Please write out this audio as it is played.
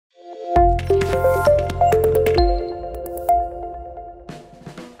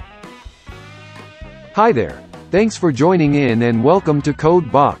Hi there. Thanks for joining in and welcome to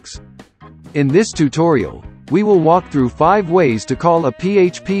BOXX. In this tutorial, we will walk through 5 ways to call a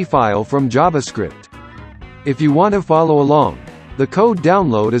PHP file from JavaScript. If you want to follow along, the code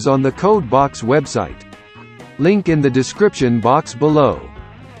download is on the BOXX website. Link in the description box below.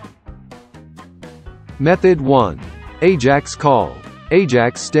 Method 1. AJAX call.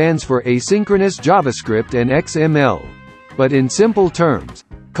 AJAX stands for Asynchronous JavaScript and XML. But in simple terms,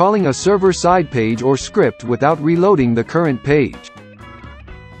 calling a server-side page or script without reloading the current page.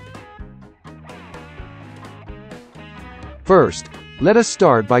 First, let us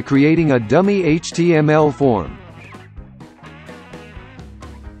start by creating a dummy HTML form.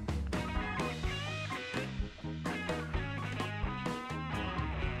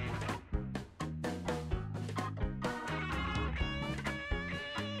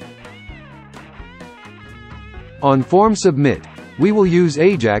 On form submit, we will use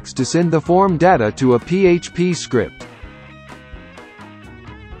AJAX to send the form data to a PHP script.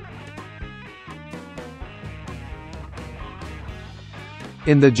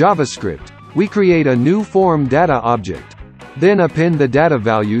 In the JavaScript, we create a new form data object. Then append the data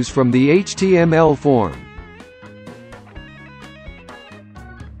values from the HTML form.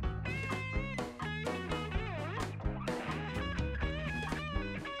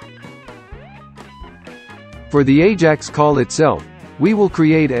 For the AJAX call itself, we will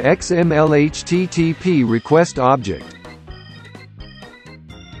create a XML HTTP request object.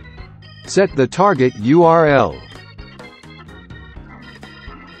 Set the target URL.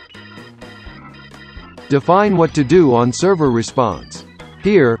 Define what to do on server response.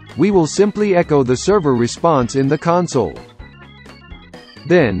 Here, we will simply echo the server response in the console.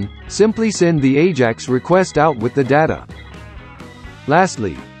 Then, simply send the AJAX request out with the data.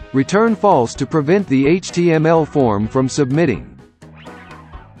 Lastly, return false to prevent the HTML form from submitting.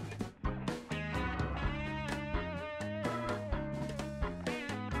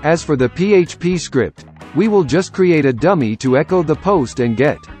 As for the PHP script, we will just create a dummy to echo the post and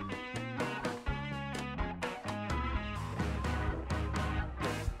get.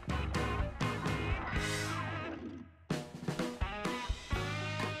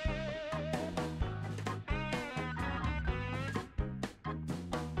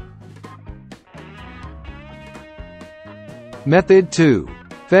 Method 2.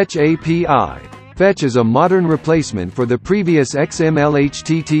 Fetch API. Fetch is a modern replacement for the previous XML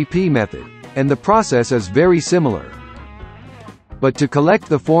HTTP method, and the process is very similar. But to collect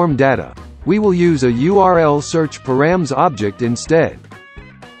the form data, we will use a URL search params object instead.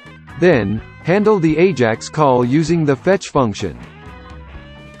 Then, handle the AJAX call using the fetch function.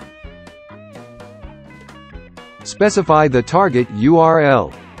 Specify the target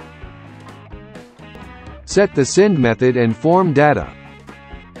URL. Set the send method and form data.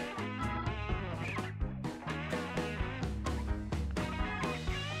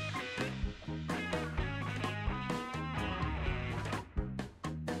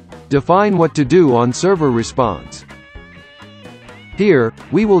 Define what to do on server response. Here,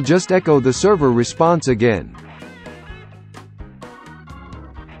 we will just echo the server response again.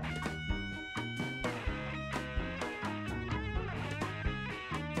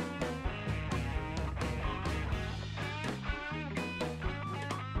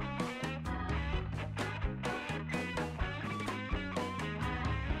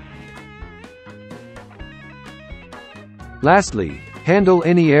 Lastly, handle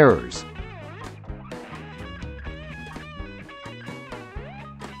any errors.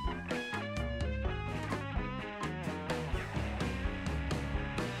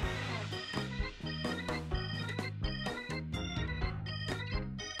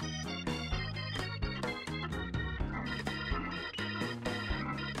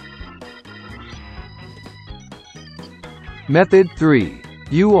 Method 3.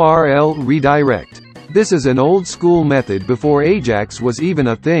 URL redirect. This is an old-school method before AJAX was even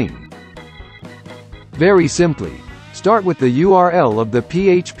a thing. Very simply, start with the URL of the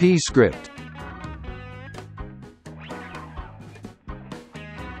PHP script.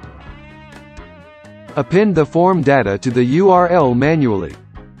 Append the form data to the URL manually.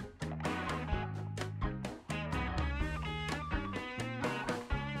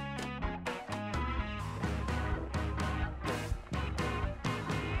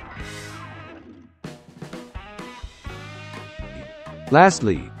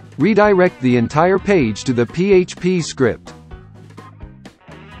 Lastly, redirect the entire page to the PHP script.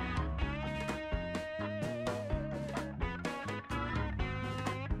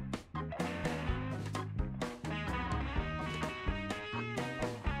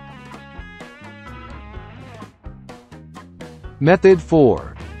 Method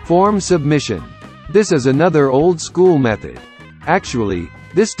 4. Form submission. This is another old-school method. Actually,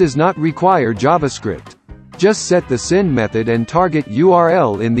 this does not require JavaScript. Just set the send method and target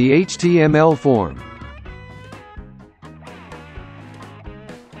URL in the HTML form.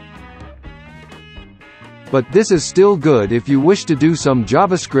 But this is still good if you wish to do some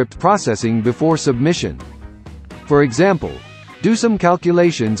JavaScript processing before submission. For example, do some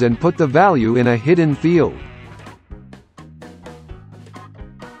calculations and put the value in a hidden field.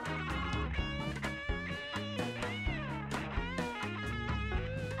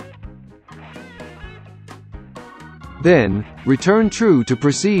 Then, return true to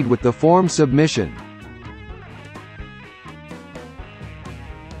proceed with the form submission.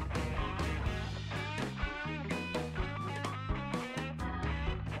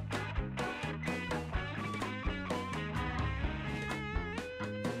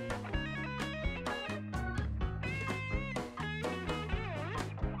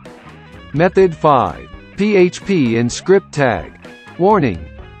 Method 5. PHP in script tag. Warning: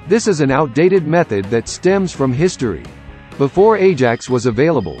 this is an outdated method that stems from history. Before AJAX was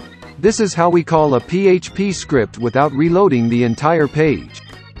available, this is how we call a PHP script without reloading the entire page.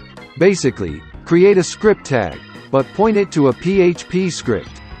 Basically, create a script tag, but point it to a PHP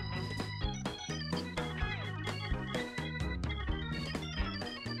script.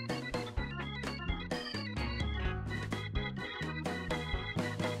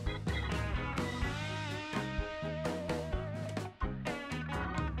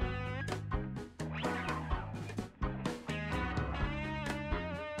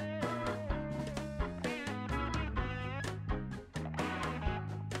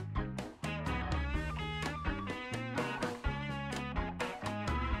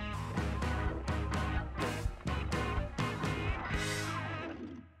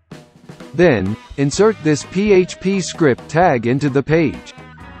 Then, insert this PHP script tag into the page.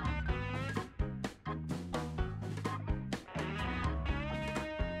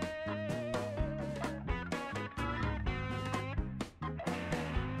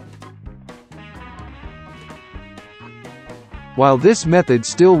 While this method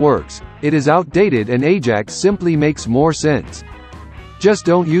still works, it is outdated and AJAX simply makes more sense. Just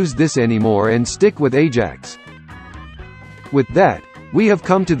don't use this anymore and stick with AJAX. With that, we have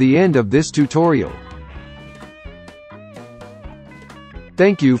come to the end of this tutorial.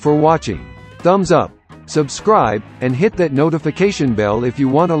 Thank you for watching. Thumbs up, subscribe, and hit that notification bell if you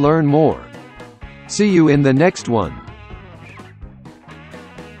want to learn more. See you in the next one.